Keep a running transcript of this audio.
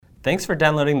Thanks for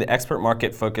downloading the Expert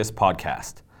Market Focus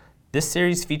podcast. This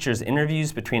series features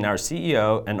interviews between our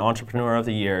CEO and Entrepreneur of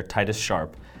the Year, Titus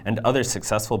Sharpe, and other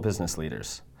successful business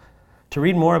leaders. To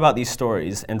read more about these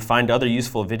stories and find other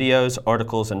useful videos,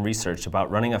 articles, and research about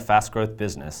running a fast-growth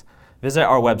business, visit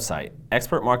our website,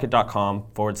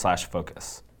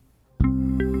 expertmarket.com/focus.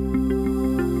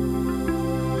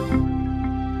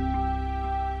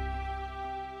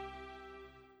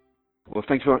 Well,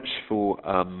 thanks very much for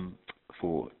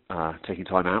taking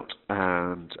time out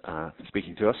and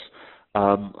speaking to us.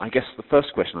 I guess the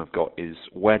first question I've got is,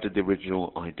 where did the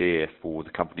original idea for the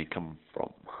company come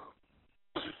from?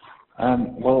 I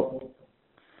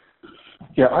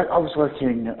was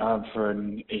working for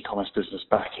an e-commerce business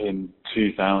back in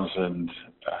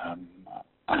 2005,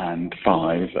 and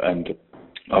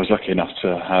I was lucky enough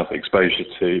to have exposure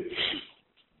to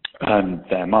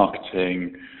their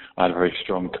marketing. I had a very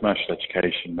strong commercial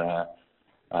education there,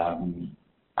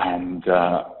 and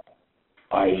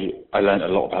I learned a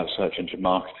lot about search engine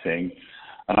marketing,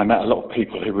 and I met a lot of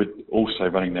people who were also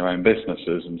running their own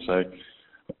businesses. And so,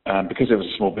 because it was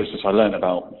a small business, I learned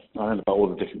about all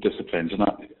the different disciplines. And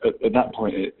at that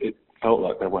point, it felt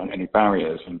like there weren't any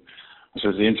barriers. And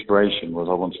so the inspiration was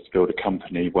I wanted to build a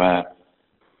company where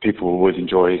people would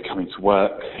enjoy coming to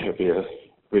work. It would be a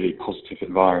really positive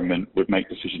environment, would make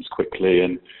decisions quickly,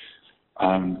 and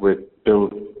would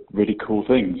build really cool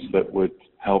things that would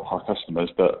help our customers,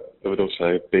 but it would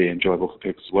also be enjoyable for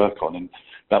people to work on. And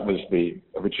that was the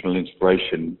original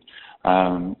inspiration.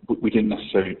 We didn't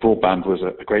necessarily, broadband was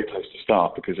a great place to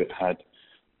start because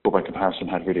broadband comparison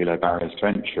had really low barriers to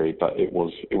entry, but it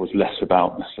was less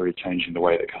about necessarily changing the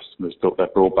way that customers built their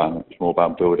broadband. It was more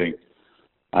about building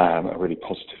a really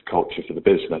positive culture for the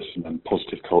business, and then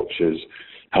positive cultures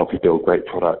help you build great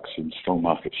products and strong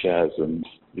market shares, and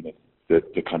the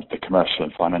kind of the commercial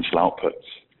and financial outputs.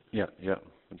 Yeah,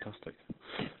 fantastic.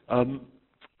 Tell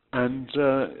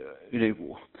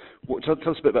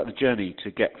us a bit about the journey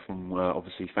to get from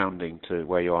obviously founding to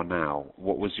where you are now.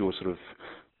 What's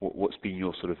been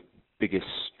your sort of biggest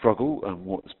struggle, and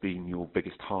what's been your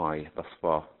biggest high thus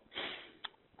far?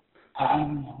 That's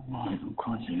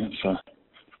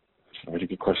a really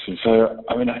good question. So,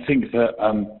 I think that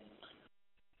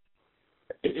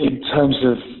in terms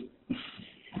of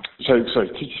sorry,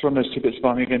 could you just run those two bits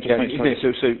by me again?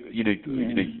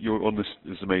 You're on this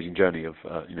amazing journey of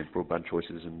broadband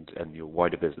choices and your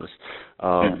wider business.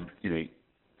 From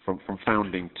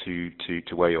founding to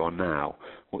where you are now,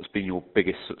 what's been your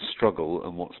biggest struggle,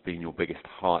 and what's been your biggest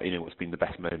high? What's been the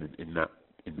best moment in that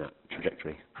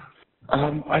trajectory?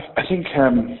 I think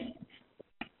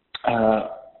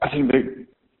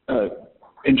that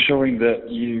ensuring that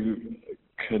you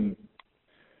can.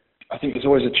 I think there's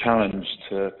always a challenge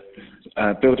to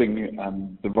building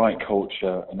the right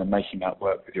culture and then making that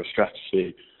work with your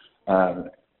strategy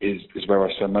is where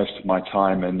I spend most of my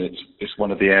time, and it's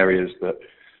one of the areas that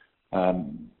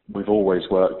we've always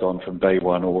worked on from day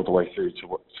one all the way through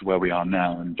to where we are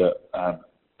now. And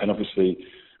obviously,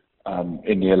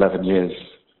 in the 11 years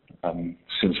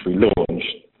since we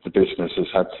launched, the business has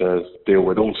had to deal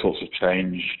with all sorts of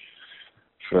change,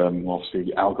 from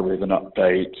obviously algorithm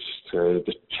updates to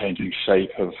the changing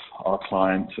shape of our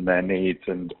clients and their needs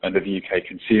and of UK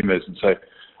consumers. And so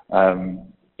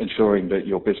ensuring that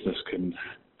your business can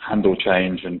handle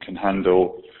change and can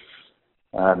handle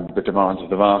the demands of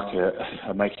the market,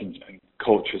 and making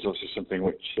culture is also something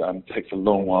which takes a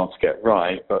long while to get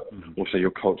right, but also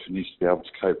your culture needs to be able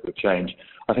to cope with change.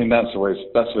 I think that's always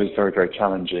very, very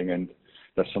challenging, and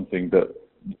that's something that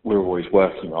we're always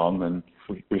working on, and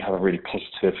we have a really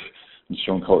positive and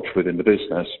strong culture within the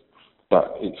business,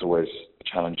 but it's always a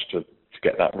challenge to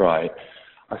get that right.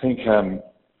 I think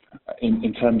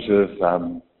in terms of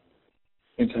I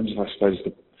suppose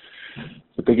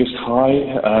the biggest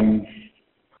high,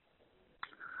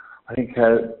 I think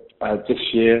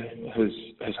this year has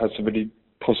had some really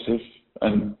positive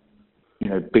and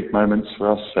big moments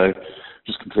for us. So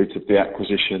just completed the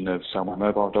acquisition of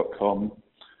SellMyMobile.com.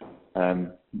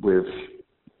 We've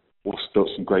also built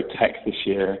some great tech this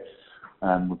year,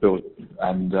 and we've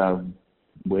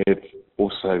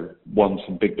also won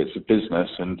some big bits of business.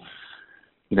 And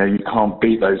you can't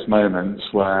beat those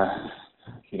moments where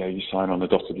you sign on the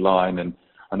dotted line, and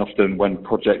often when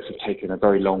projects have taken a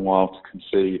very long while to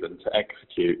conceive and to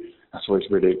execute, that's always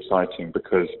really exciting,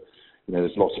 because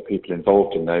there's lots of people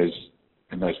involved in those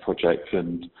projects,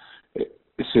 and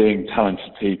seeing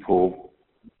talented people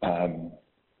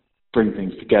bring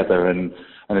things together and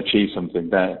achieve something,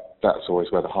 that's always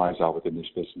where the highs are within this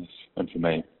business, and for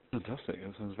me. Fantastic.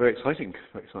 That sounds very exciting.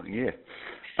 Very exciting year.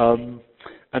 And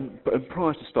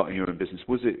prior to starting your own business,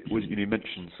 you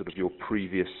mentioned sort of your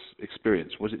previous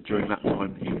experience. Was it during that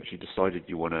time that you actually decided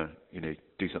you want to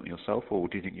do something yourself, or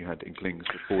do you think you had inklings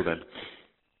before then?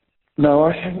 No,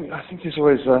 I think it's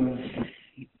always.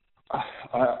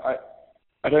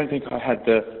 I don't think I had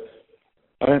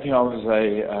I don't think I was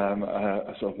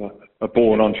a sort of a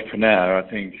born entrepreneur. I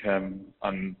think I'm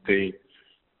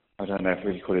I don't know if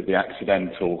we call it the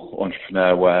accidental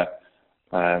entrepreneur, where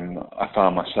I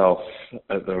found myself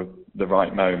at the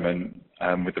right moment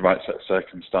with the right set of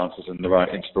circumstances and the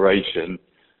right inspiration.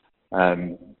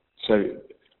 But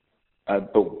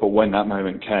when that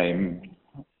moment came,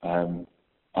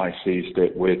 I seized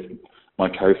it with my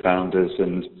co-founders,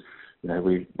 and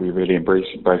we really embraced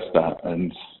that,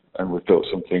 and we've built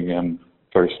something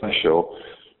very special.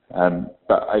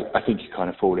 But I think you kind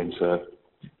of fall into.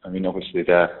 I mean, obviously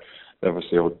there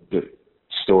obviously all the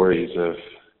stories of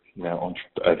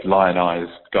of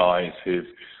lionized guys who've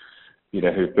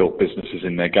built businesses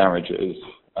in their garages.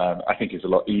 I think it's a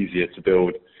lot easier to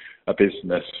build a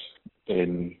business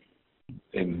since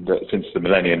the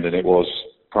millennium than it was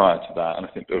prior to that, and I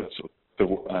think the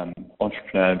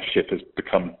entrepreneurship has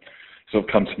come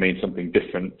to mean something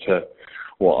different to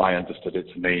what I understood it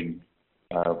to mean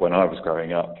when I was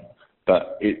growing up.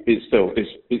 But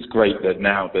it's great that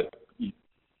now that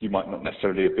you might not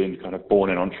necessarily have been kind of born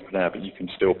an entrepreneur, but you can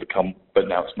still become. But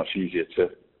now it's much easier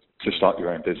to start your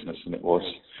own business than it was.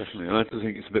 Definitely, and I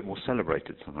think it's a bit more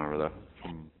celebrated somehow or other.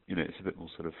 It's a bit more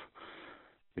sort of,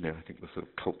 I think the sort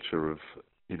of culture of,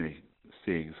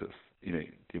 seeing sort of,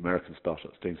 the American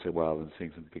startups doing so well and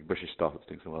seeing some big British startups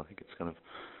doing so well. I think it's kind of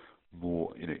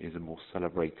more, is a more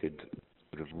celebrated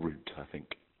sort of route. I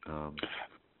think.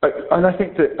 And I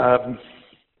think that.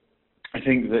 I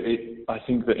think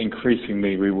that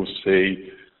increasingly we will see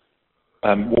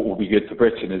what will be good for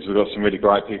Britain is we've got some really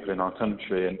bright people in our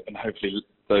country, and hopefully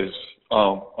those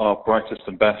our brightest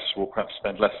and best will perhaps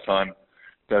spend less time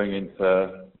going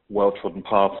into well-trodden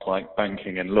paths like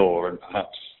banking and law, and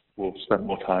perhaps will spend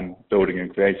more time building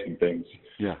and creating things.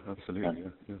 Yeah, absolutely.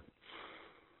 Yeah.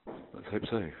 Let's hope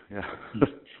so.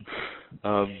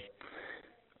 Yeah.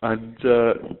 And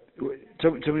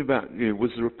tell me about,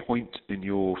 was there a point in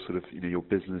your sort of, your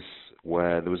business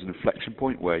where there was an inflection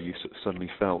point where you sort of suddenly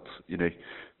felt, there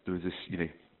was this,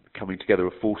 coming together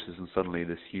of forces and suddenly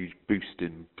this huge boost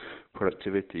in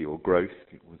productivity or growth?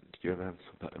 Did you ever have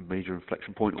sort of a major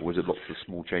inflection point, or was it lots of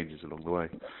small changes along the way?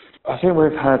 I think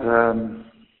we've had,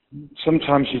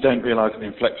 sometimes you don't realise the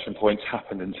inflection points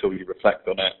happen until you reflect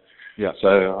on it. Yeah.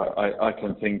 So I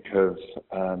can think of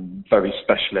very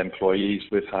special employees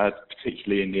we've had,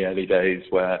 particularly in the early days,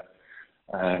 where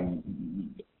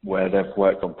they've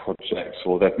worked on projects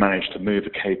or they've managed to move a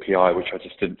KPI, which I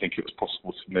just didn't think it was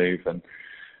possible to move. And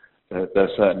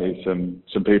there's certainly some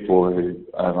people who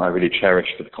I really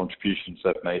cherish for the contributions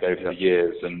they've made over the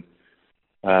years, and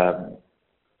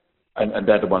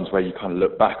they're the ones where you kind of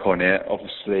look back on it.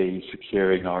 Obviously,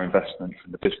 securing our investment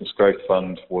from the Business Growth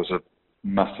Fund was a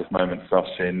massive moment for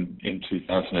us in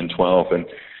 2012, and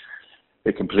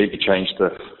it completely changed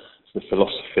the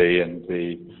philosophy and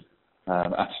the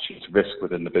attitude to risk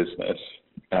within the business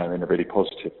in a really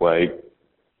positive way,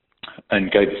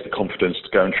 and gave us the confidence to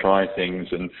go and try things,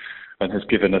 and has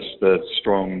given us the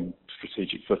strong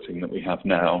strategic footing that we have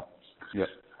now. Yeah.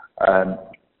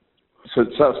 So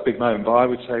that's a big moment. But I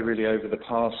would say really over the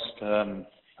past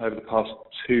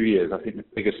 2 years, I think the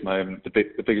biggest moment, the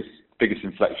biggest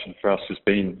inflection for us has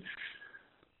been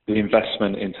the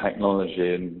investment in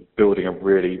technology and building a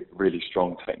really, really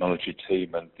strong technology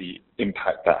team, and the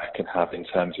impact that can have in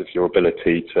terms of your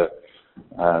ability to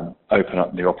open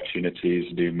up new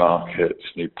opportunities, new markets,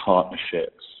 new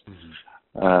partnerships,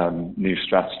 new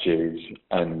strategies.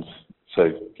 And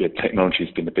so, technology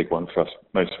has been the big one for us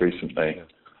most recently. Yeah,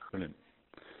 brilliant.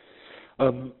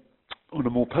 On a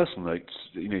more personal note,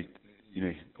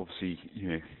 obviously,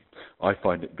 I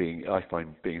find being a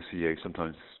CEO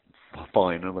sometimes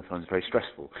fine, and other times very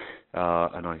stressful.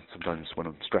 And I sometimes, when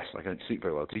I'm stressed, I don't sleep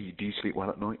very well. Do you sleep well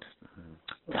at night?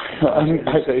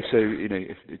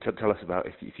 Tell us about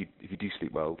if you do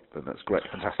sleep well, then that's great,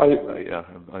 fantastic.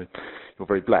 You're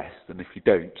very blessed, and if you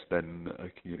don't, then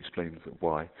can you explain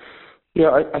why?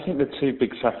 Yeah, I think the two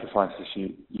big sacrifices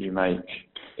you make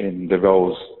in the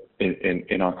roles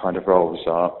in our kind of roles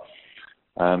are,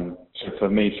 so for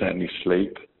me, certainly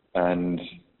sleep, and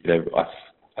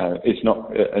it's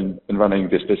not, and running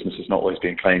this business has not always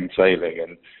been plain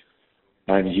sailing,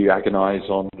 and you agonise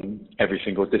on every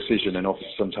single decision, and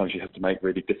obviously sometimes you have to make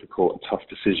really difficult and tough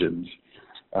decisions,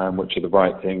 which are the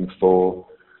right thing for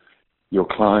your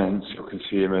clients, your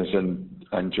consumers,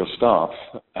 and your staff.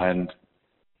 And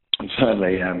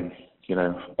certainly,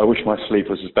 I wish my sleep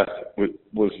was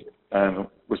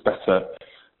better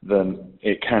than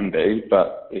it can be,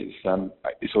 but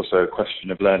it's also a question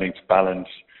of learning to balance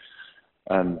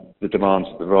the demands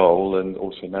of the role and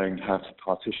also knowing how to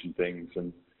partition things.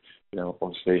 And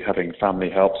obviously having family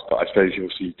helps, but I suppose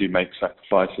you do make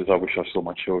sacrifices. I wish I saw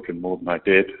my children more than I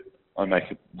did. I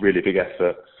make a really big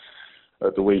effort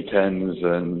at the weekends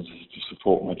and to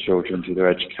support my children through their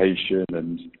education,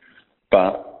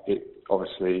 but it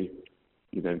obviously,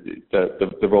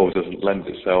 the role doesn't lend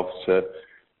itself to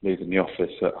leaving the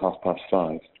office at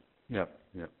 5:30. Yeah.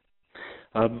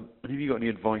 Have you got any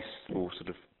advice for sort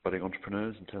of budding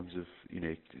entrepreneurs in terms of,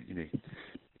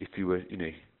 if you were,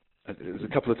 there's a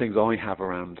couple of things I have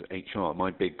around HR.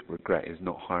 My big regret is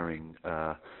not hiring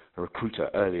a recruiter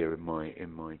earlier in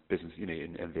my business, in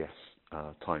MVS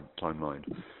timeline.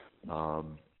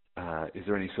 Is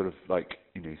there any sort of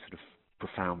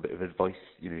profound bit of advice,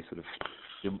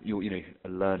 a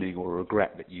learning or a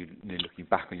regret that looking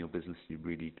back on your business, you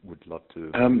really would love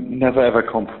to? Never ever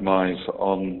compromise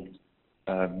on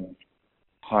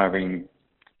hiring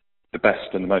the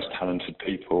best and the most talented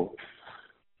people,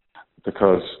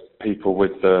 because people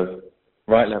with the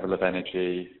right level of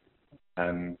energy,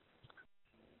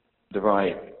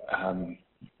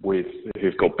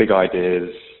 who've got big ideas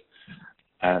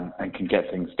and can get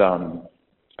things done.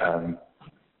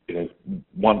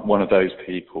 One of those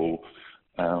people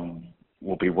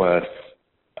will be worth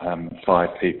 5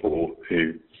 people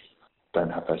who don't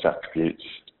have those attributes.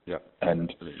 Yeah.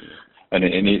 And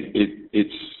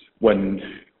it's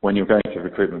when you're going through the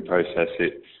recruitment process,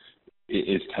 it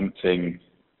is tempting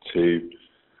to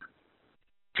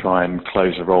try and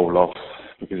close a role off,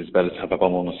 because it's better to have a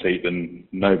bum on the seat than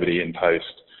nobody in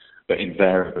post. But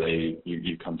invariably,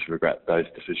 you come to regret those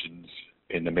decisions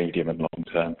in the medium and long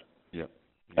term. Yeah.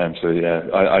 And so,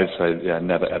 I'd say,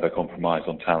 never ever compromise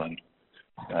on talent.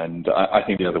 And I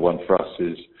think the other one for us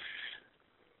is,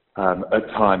 at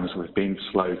times we've been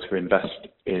slow to invest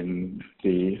in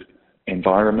the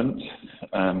environment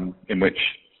in which,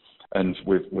 and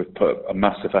we've put a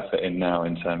massive effort in now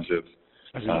in terms of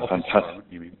fantastic.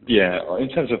 You mean? Yeah, in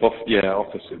terms of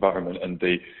office environment and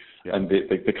the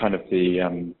kind of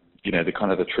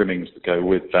the trimmings that go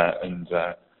with that, and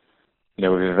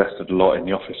we've invested a lot in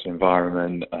the office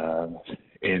environment,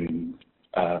 in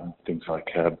things like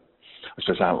out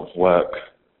of work,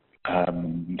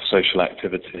 social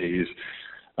activities,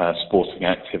 sporting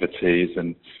activities,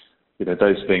 and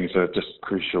those things are just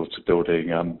crucial to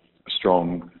building a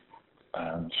strong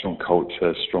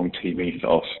culture, strong team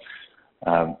ethos.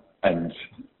 And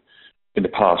in the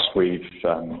past, we've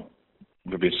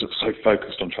been so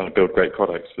focused on trying to build great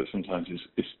products that sometimes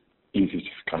it's easy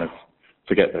to kind of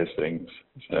forget those things.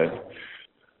 So,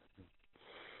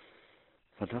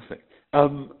 fantastic.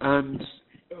 And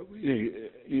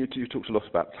you talked a lot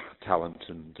about talent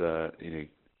and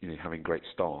having great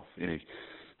staff.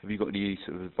 Have you got any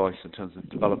sort of advice in terms of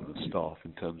development of staff,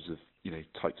 in terms of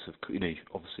types of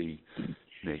obviously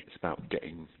it's about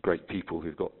getting great people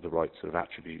who've got the right sort of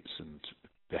attributes and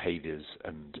behaviours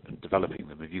and developing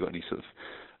them. Have you got any sort of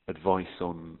advice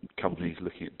on companies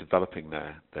looking at developing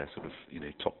their sort of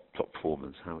top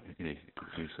performers? How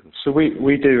So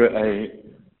we do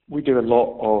a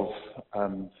lot of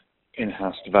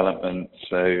in-house development.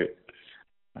 So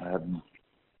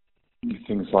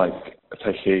things like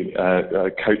taking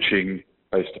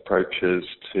coaching-based approaches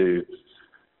to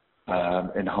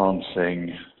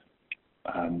enhancing,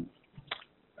 I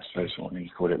suppose what you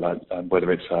call it,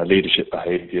 whether it's leadership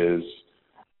behaviours,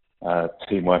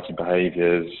 team working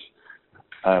behaviours.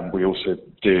 We also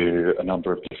do a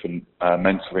number of different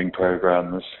mentoring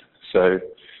programs. So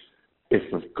if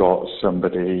we've got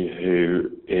somebody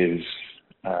who is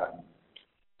a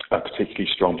particularly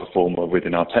strong performer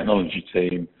within our technology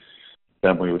team,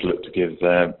 then we would look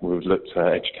to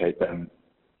educate them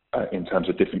in terms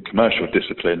of different commercial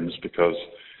disciplines, because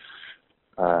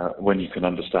when you can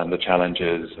understand the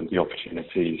challenges and the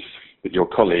opportunities that your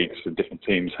colleagues and different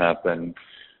teams have, then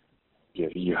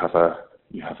you have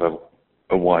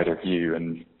a wider view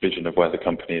and vision of where the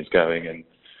company is going. And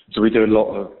so we do a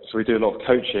lot of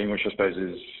coaching, which I suppose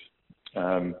is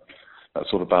that's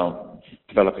all about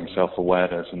developing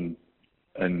self-awareness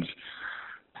and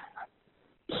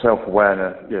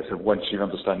self-awareness. Yeah, so once you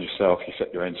understand yourself, you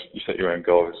set your own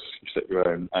goals, you set your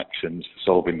own actions for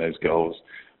solving those goals.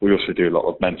 We also do a lot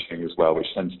of mentoring as well,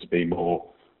 which tends to be more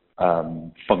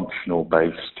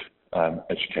functional-based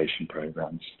education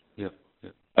programs. Yeah.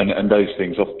 And those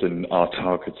things often are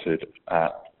targeted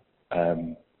at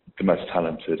the most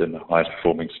talented and the highest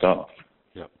performing staff.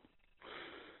 Yeah.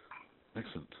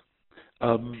 Excellent.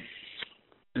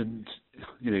 And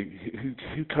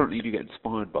who currently do you get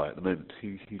inspired by at the moment?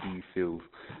 Who do you feel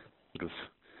sort of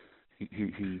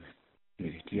who do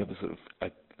you have a sort of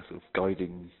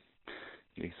guiding,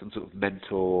 some sort of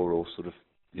mentor or sort of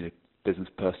business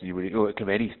person you really, or it can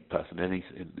be any person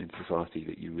in society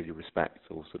that you really respect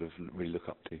or sort of really look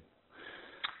up to?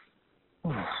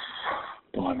 Oh,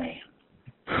 blimey.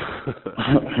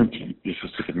 You're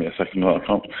supposed to give me a second. No, I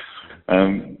can't.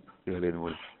 You're early in the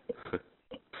morning.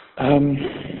 I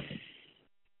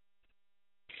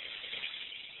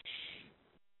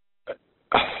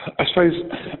suppose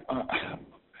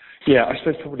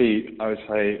probably I would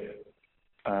say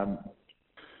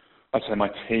I'd say my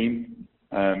team,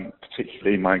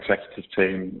 particularly my executive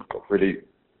team, got really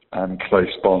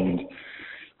close bond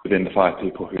within the 5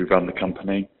 people who run the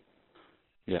company.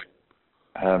 Yeah.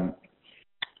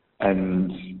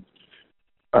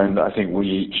 And I think we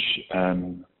each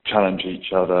challenge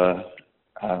each other.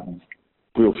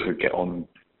 We also get on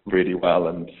really well,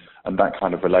 and that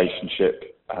kind of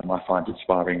relationship I find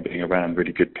inspiring, being around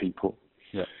really good people.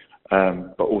 Yeah.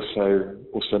 But also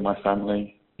my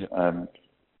family. Yeah.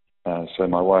 So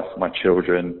my wife, my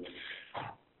children.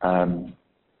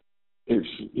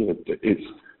 It's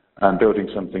building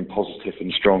something positive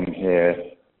and strong here.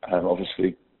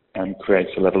 Obviously,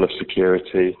 creates a level of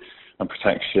security and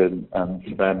protection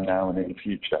for them now and in the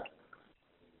future.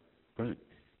 Right.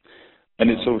 And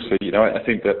it's also, I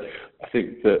think that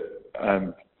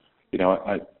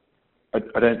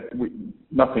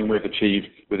nothing we've achieved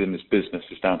within this business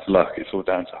is down to luck. It's all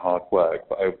down to hard work.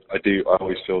 But I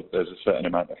always feel there's a certain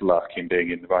amount of luck in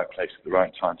being in the right place at the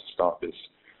right time to start this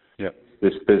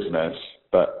business.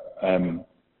 But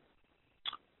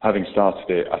having started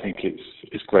it, I think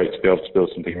it's great to be able to build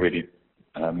something really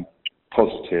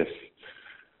positive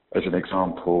as an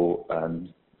example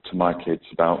to my kids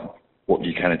about what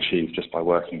you can achieve just by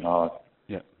working hard.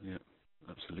 Yeah,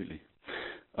 absolutely.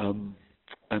 And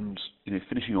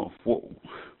finishing off, what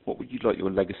would you like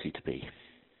your legacy to be?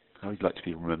 How would you like to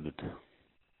be remembered?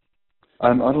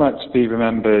 I'd like to be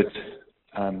remembered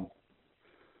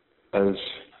as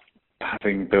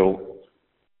having built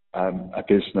a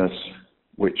business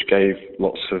which gave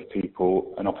lots of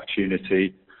people an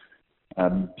opportunity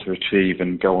to achieve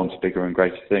and go on to bigger and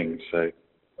greater things. So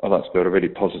I'd like to build a really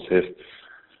positive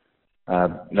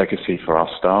legacy for our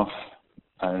staff,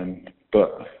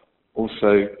 but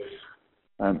also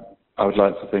I would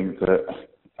like to think that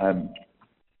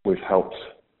we've helped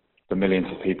the millions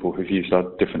of people who've used our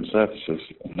different services,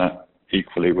 and that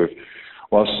equally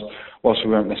whilst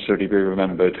we won't necessarily be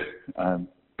remembered,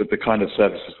 but the kind of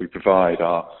services we provide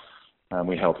are,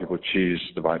 we help people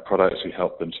choose the right products, we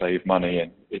help them save money,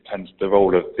 and the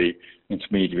role of the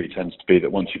intermediary tends to be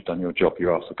that once you've done your job,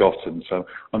 you are forgotten. So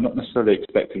I'm not necessarily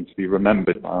expecting to be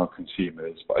remembered by our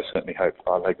consumers, but I certainly hope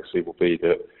our legacy will be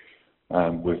that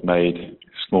we've made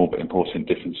small but important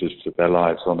differences to their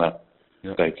lives on a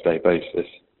day-to-day basis.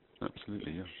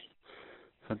 Absolutely, yeah.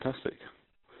 Fantastic.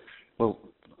 Well,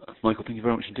 Michael, thank you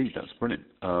very much indeed. That's brilliant.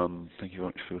 Thank you very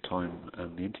much for your time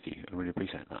and the interview. I really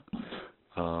appreciate that.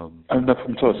 No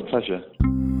problem at all. It's a pleasure.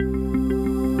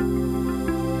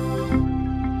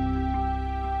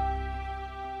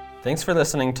 Thanks for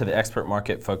listening to the Expert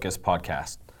Market Focus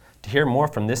podcast. To hear more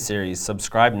from this series,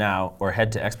 subscribe now or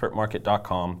head to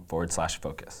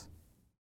expertmarket.com/focus.